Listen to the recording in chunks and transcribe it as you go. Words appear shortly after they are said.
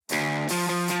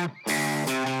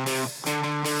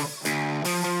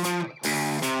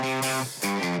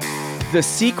The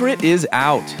secret is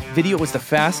out. Video is the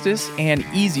fastest and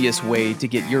easiest way to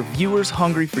get your viewers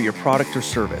hungry for your product or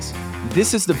service.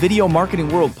 This is the Video Marketing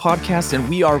World podcast, and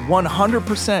we are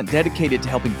 100% dedicated to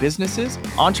helping businesses,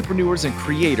 entrepreneurs, and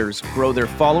creators grow their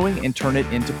following and turn it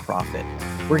into profit.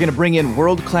 We're going to bring in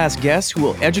world-class guests who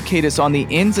will educate us on the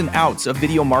ins and outs of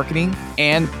video marketing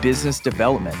and business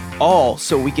development, all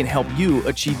so we can help you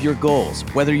achieve your goals.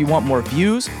 Whether you want more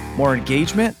views, more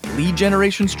engagement, lead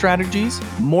generation strategies,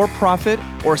 more profit,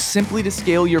 or simply to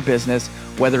scale your business,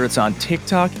 whether it's on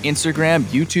TikTok, Instagram,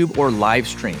 YouTube, or live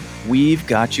stream, we've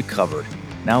got you covered.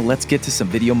 Now let's get to some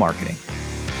video marketing.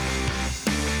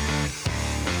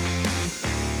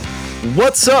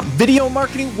 What's up, Video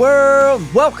Marketing World?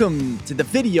 Welcome to the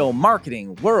Video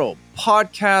Marketing World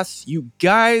podcast. You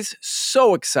guys,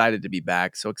 so excited to be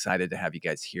back. So excited to have you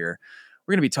guys here.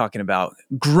 We're going to be talking about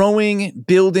growing,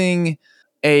 building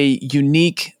a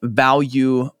unique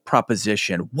value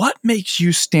proposition. What makes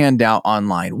you stand out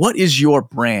online? What is your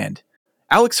brand?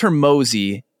 Alex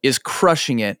Hormozi is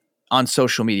crushing it on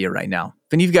social media right now.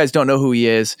 If any of you guys don't know who he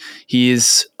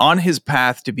is on his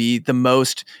path to be the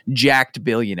most jacked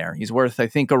billionaire. He's worth, I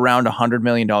think, around $100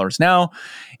 million now.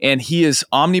 And he is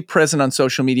omnipresent on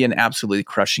social media and absolutely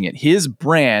crushing it. His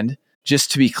brand,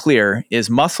 just to be clear, is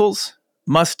muscles,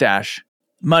 mustache,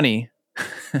 money,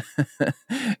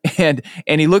 and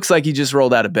he looks like he just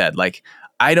rolled out of bed. Like,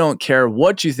 I don't care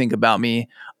what you think about me.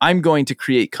 I'm going to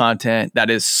create content that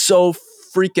is so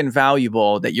freaking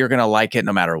valuable that you're going to like it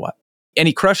no matter what. And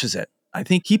he crushes it. I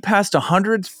think he passed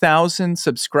 100,000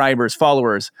 subscribers,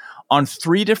 followers on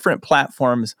 3 different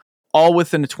platforms, all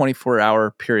within a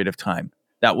 24-hour period of time.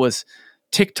 That was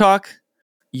TikTok,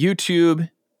 YouTube,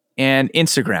 and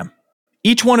Instagram.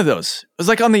 Each one of those was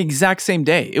like on the exact same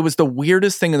day. It was the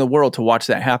weirdest thing in the world to watch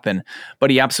that happen,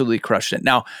 but he absolutely crushed it.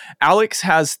 Now, Alex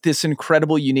has this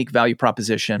incredible, unique value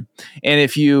proposition. And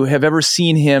if you have ever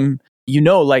seen him, you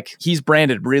know, like, he's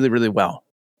branded really, really well.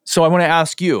 So I want to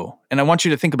ask you, and I want you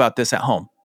to think about this at home.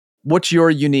 What's your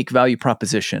unique value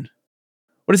proposition?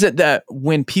 What is it that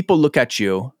when people look at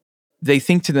you, they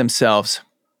think to themselves,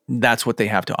 that's what they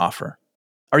have to offer?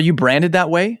 Are you branded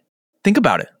that way? Think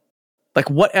about it. Like,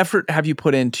 what effort have you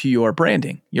put into your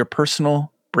branding, your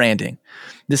personal branding?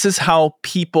 This is how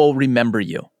people remember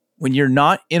you. When you're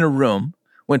not in a room,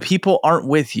 when people aren't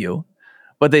with you,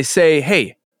 but they say,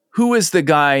 hey, who is the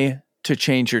guy to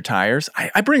change your tires?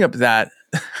 I bring up that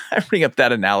I bring up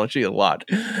that analogy a lot.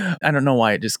 I don't know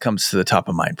why it just comes to the top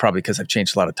of mind, probably because I've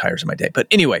changed a lot of tires in my day. But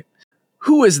anyway,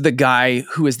 who is the guy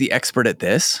who is the expert at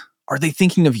this? Are they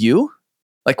thinking of you?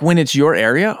 Like, when it's your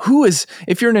area?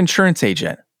 If you're an insurance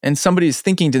agent and somebody's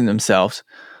thinking to themselves,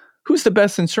 who's the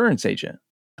best insurance agent?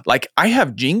 Like, I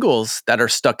have jingles that are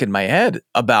stuck in my head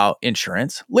about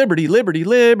insurance. Liberty, liberty,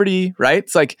 liberty, right?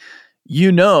 It's like,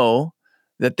 you know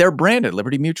that they're branded.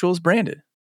 Liberty Mutual is branded.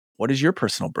 What is your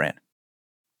personal brand?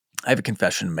 I have a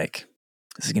confession to make.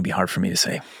 This is going to be hard for me to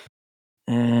say.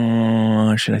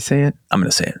 Should I say it? I'm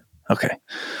going to say it. Okay.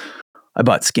 I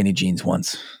bought skinny jeans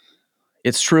once.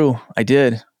 It's true. I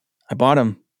did. I bought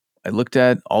them. I looked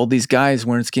at all these guys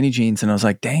wearing skinny jeans and I was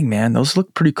like, dang, man, those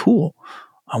look pretty cool.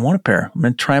 I want a pair. I'm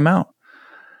going to try them out.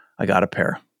 I got a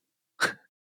pair. You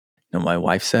know what my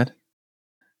wife said?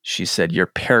 She said, you're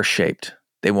pear-shaped.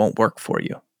 They won't work for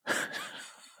you.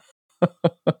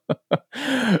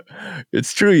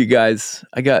 It's true, you guys.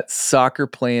 I got soccer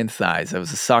playing thighs. I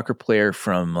was a soccer player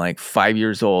from like 5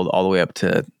 years old all the way up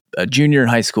to a junior in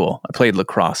high school. I played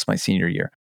lacrosse my senior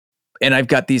year. And I've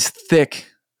got these thick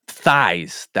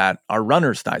thighs that are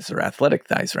runner's thighs. They're athletic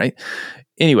thighs, right?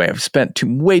 Anyway, I've spent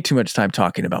way too much time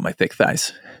talking about my thick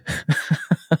thighs.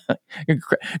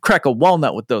 Crack a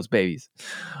walnut with those babies.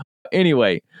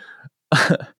 Anyway,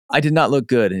 I did not look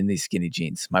good in these skinny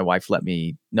jeans. My wife let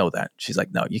me know that. She's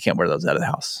like, no, you can't wear those out of the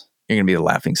house. You're going to be the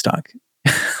laughing stock.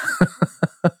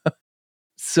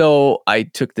 So I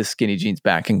took the skinny jeans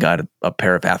back and got a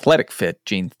pair of athletic fit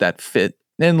jeans that fit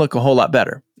and look a whole lot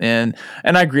better. And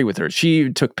I agree with her.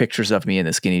 She took pictures of me in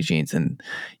the skinny jeans and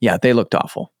yeah, they looked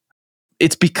awful.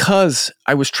 It's because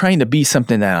I was trying to be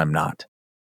something that I'm not,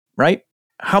 right?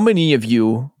 How many of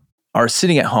you are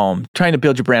sitting at home trying to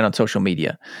build your brand on social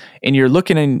media and you're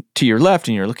looking to your left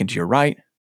and you're looking to your right?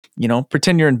 You know,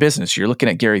 pretend you're in business. You're looking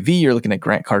at Gary Vee, you're looking at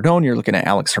Grant Cardone, you're looking at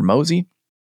Alex Hormozi,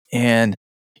 and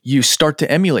you start to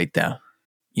emulate them.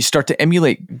 You start to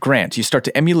emulate Grant. You start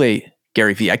to emulate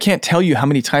Gary Vee. I can't tell you how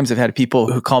many times I've had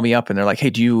people who call me up and they're like, hey,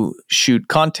 do you shoot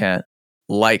content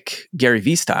like Gary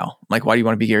Vee style? I'm like, why do you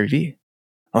want to be Gary Vee?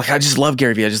 I'm like, I just love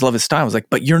Gary Vee. I just love his style. I was like,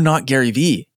 but you're not Gary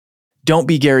Vee. Don't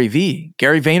be Gary Vee.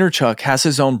 Gary Vaynerchuk has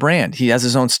his own brand. He has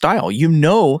his own style. You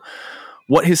know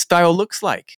what his style looks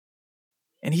like.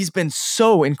 And he's been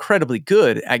so incredibly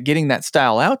good at getting that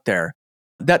style out there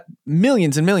that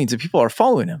millions and millions of people are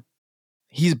following him.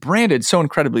 He's branded so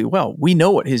incredibly well. We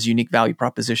know what his unique value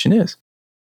proposition is.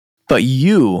 But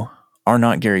you are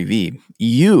not Gary Vee.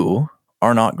 You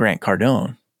are not Grant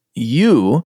Cardone.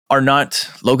 You are not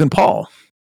Logan Paul.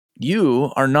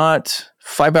 You are not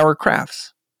 5 Hour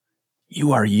Crafts.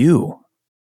 You are you.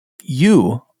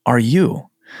 You are you.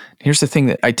 Here's the thing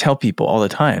that I tell people all the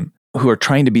time who are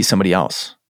trying to be somebody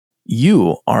else.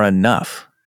 You are enough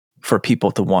for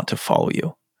people to want to follow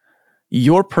you.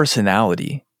 Your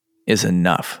personality is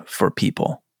enough for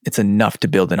people. It's enough to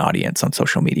build an audience on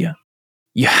social media.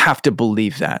 You have to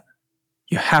believe that.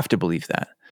 You have to believe that.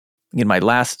 In my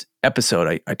last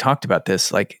episode, I talked about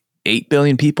this, like 8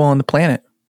 billion people on the planet.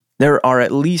 There are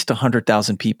at least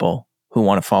 100,000 people who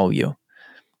want to follow you.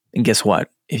 And guess what?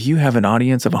 If you have an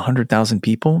audience of 100,000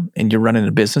 people and you're running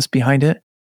a business behind it,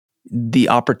 the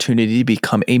opportunity to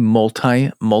become a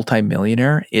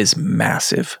multi-millionaire is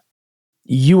massive.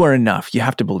 You are enough. You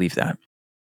have to believe that.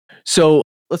 So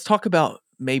let's talk about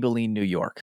Maybelline New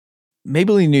York.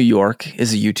 Maybelline New York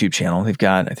is a YouTube channel. They've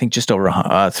got, I think, just over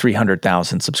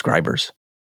 300,000 subscribers.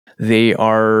 They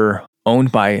are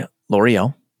owned by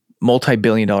L'Oreal,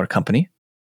 multi-billion-dollar company,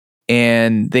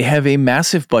 and they have a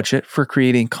massive budget for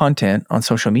creating content on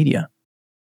social media.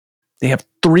 They have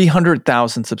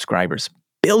 300,000 subscribers.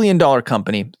 Billion-dollar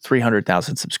company,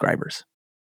 300,000 subscribers.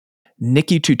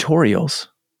 Nikki Tutorials,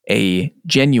 a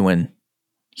genuine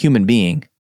human being,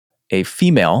 a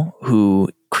female who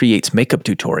creates makeup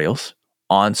tutorials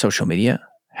on social media,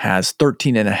 has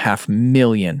 13.5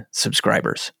 million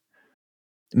subscribers.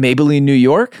 Maybelline New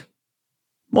York,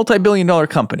 multi-billion-dollar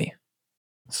company,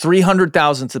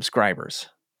 300,000 subscribers.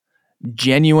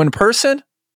 Genuine person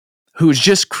who's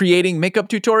just creating makeup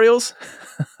tutorials,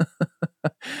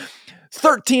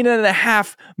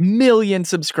 13.5 million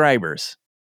subscribers.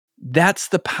 That's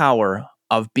the power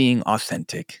of being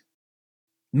authentic.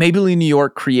 Maybelline New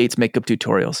York creates makeup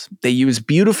tutorials. They use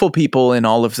beautiful people in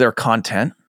all of their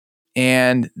content,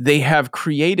 and they have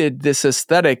created this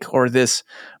aesthetic or this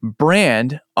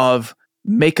brand of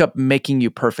makeup making you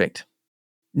perfect.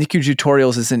 Nikki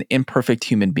Tutorials is an imperfect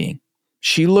human being.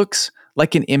 She looks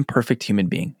like an imperfect human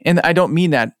being. And I don't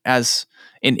mean that as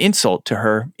an insult to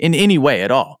her in any way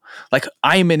at all. Like,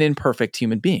 I'm an imperfect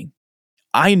human being.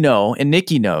 I know, and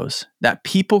Nikki knows, that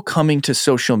people coming to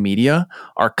social media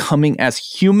are coming as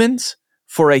humans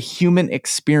for a human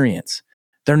experience.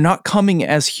 They're not coming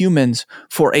as humans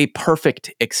for a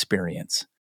perfect experience.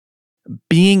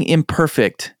 Being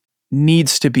imperfect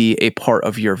needs to be a part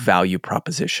of your value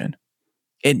proposition.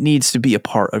 It needs to be a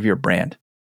part of your brand.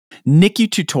 Nikki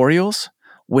Tutorials,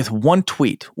 with one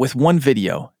tweet, with one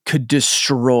video, could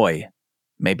destroy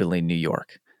Maybelline New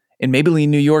York. And Maybelline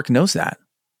New York knows that.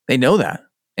 They know that.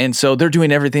 And so they're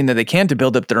doing everything that they can to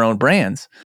build up their own brands,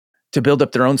 to build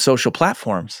up their own social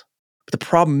platforms. But the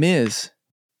problem is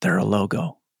they're a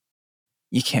logo.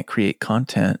 You can't create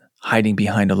content hiding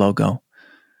behind a logo.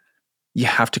 You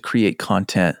have to create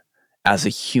content as a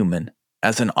human,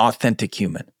 as an authentic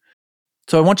human.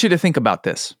 So I want you to think about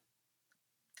this.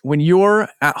 When you're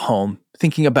at home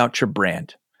thinking about your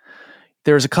brand,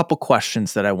 there's a couple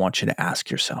questions that I want you to ask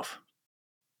yourself.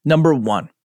 Number one,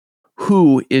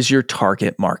 who is your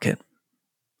target market?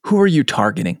 Who are you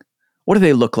targeting? What do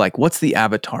they look like? What's the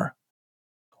avatar?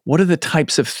 What are the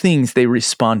types of things they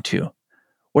respond to?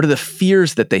 What are the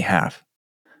fears that they have?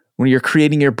 When you're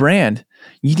creating your brand,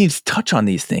 you need to touch on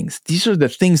these things. These are the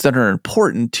things that are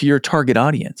important to your target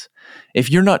audience.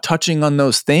 If you're not touching on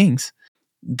those things,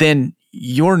 then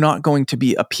you're not going to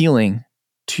be appealing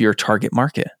to your target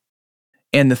market.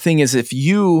 And the thing is, if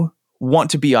you want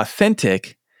to be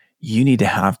authentic, you need to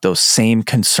have those same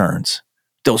concerns,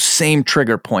 those same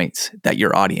trigger points that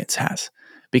your audience has.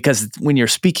 Because when you're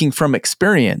speaking from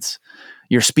experience,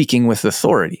 you're speaking with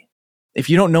authority. If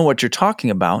you don't know what you're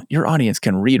talking about, your audience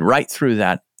can read right through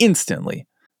that instantly.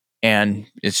 And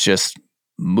it's just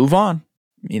move on.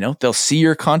 They'll see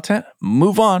your content,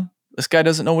 move on. This guy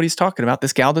doesn't know what he's talking about.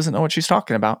 This gal doesn't know what she's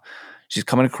talking about. She's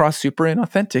coming across super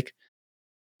inauthentic.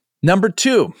 Number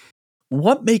two,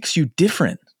 what makes you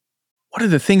different? What are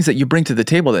the things that you bring to the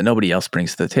table that nobody else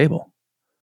brings to the table?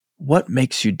 What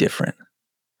makes you different?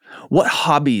 What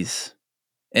hobbies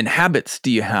and habits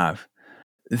do you have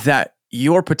that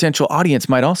your potential audience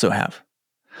might also have?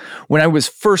 When I was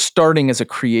first starting as a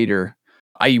creator,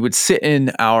 I would sit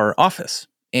in our office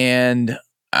and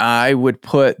I would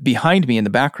put behind me in the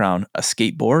background a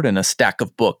skateboard and a stack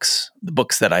of books, the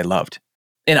books that I loved.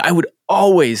 And I would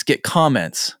always get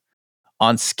comments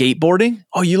on skateboarding.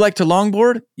 Oh, you like to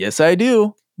longboard? Yes, I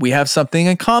do. We have something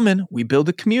in common. We build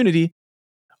a community.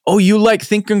 Oh, you like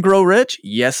Think and Grow Rich?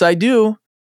 Yes, I do.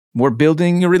 We're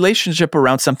building a relationship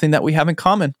around something that we have in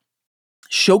common.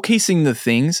 Showcasing the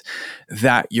things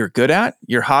that you're good at,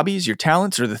 your hobbies, your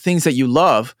talents, or the things that you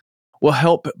love will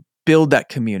help build that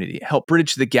community, help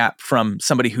bridge the gap from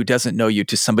somebody who doesn't know you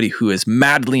to somebody who is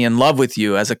madly in love with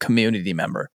you as a community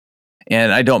member.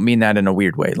 And I don't mean that in a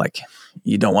weird way. Like,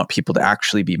 you don't want people to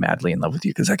actually be madly in love with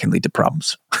you because that can lead to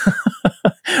problems.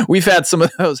 We've had some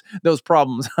of those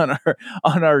problems on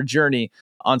our journey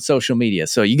on social media.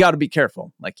 So you got to be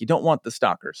careful. Like, you don't want the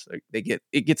stalkers.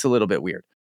 It gets a little bit weird.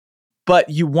 But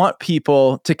you want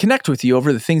people to connect with you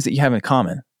over the things that you have in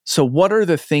common. So what are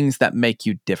the things that make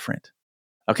you different?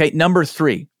 Okay, number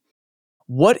 3,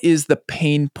 what is the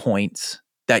pain points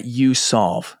that you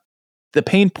solve? The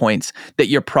pain points that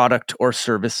your product or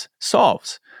service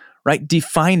solves, right?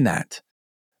 Define that.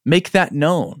 Make that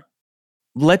known.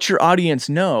 Let your audience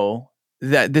know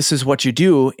that this is what you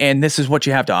do and this is what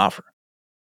you have to offer.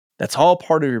 That's all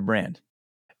part of your brand.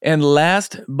 And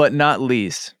last but not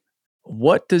least,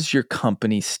 what does your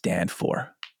company stand for?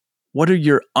 What are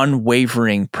your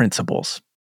unwavering principles?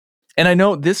 And I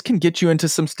know this can get you into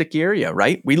some sticky area,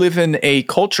 right? We live in a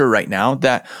culture right now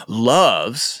that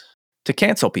loves to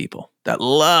cancel people, that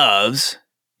loves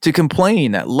to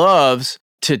complain, that loves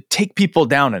to take people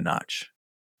down a notch,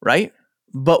 right?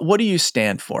 But what do you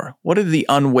stand for? What are the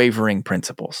unwavering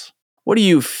principles? What do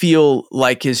you feel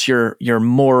like is your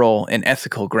moral and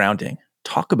ethical grounding?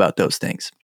 Talk about those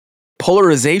things.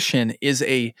 Polarization is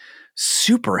a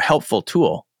super helpful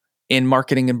tool in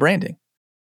marketing and branding,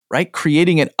 right?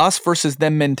 Creating an us versus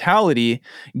them mentality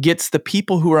gets the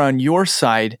people who are on your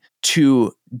side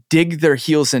to dig their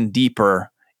heels in deeper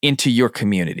into your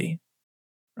community,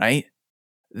 right?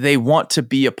 They want to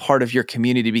be a part of your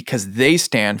community because they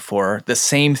stand for the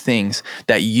same things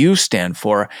that you stand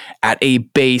for at a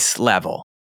base level,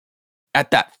 at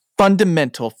that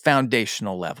fundamental,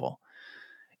 foundational level.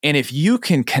 And if you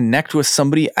can connect with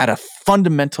somebody at a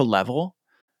fundamental level,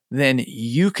 then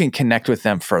you can connect with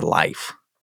them for life.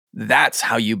 That's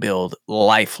how you build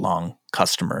lifelong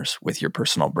customers with your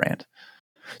personal brand.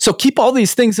 So keep all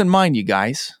these things in mind, you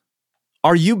guys.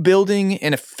 Are you building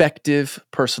an effective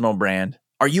personal brand?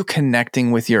 Are you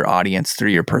connecting with your audience through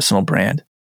your personal brand?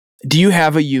 Do you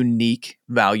have a unique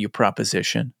value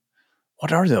proposition?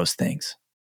 What are those things?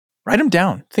 Write them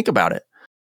down. Think about it.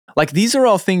 Like, these are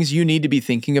all things you need to be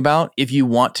thinking about if you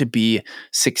want to be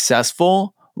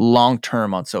successful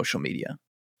long-term on social media.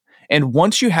 And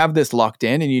once you have this locked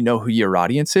in and you know who your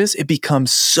audience is, it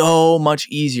becomes so much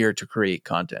easier to create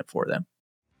content for them.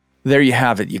 There you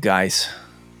have it, you guys.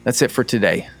 That's it for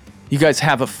today. You guys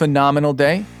have a phenomenal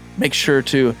day. Make sure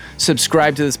to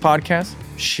subscribe to this podcast,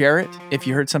 share it if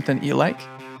you heard something that you like,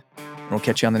 and we'll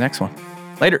catch you on the next one.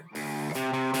 Later.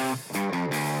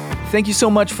 Thank you so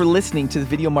much for listening to the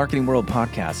Video Marketing World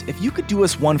podcast. If you could do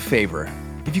us one favor,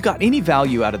 if you got any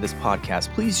value out of this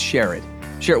podcast, please share it.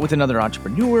 Share it with another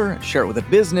entrepreneur, share it with a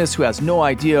business who has no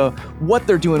idea what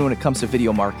they're doing when it comes to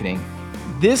video marketing.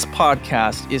 This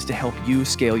podcast is to help you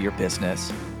scale your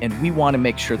business, and we want to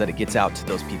make sure that it gets out to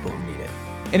those people who need it.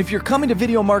 And if you're coming to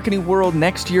Video Marketing World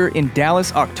next year in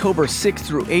Dallas, October 6th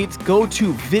through 8th, go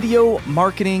to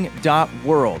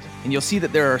videomarketing.world, and you'll see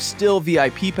that there are still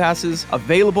VIP passes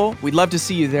available. We'd love to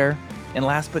see you there. And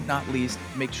last but not least,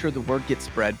 make sure the word gets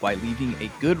spread by leaving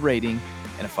a good rating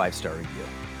and a 5-star review.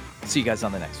 See you guys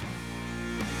on the next one.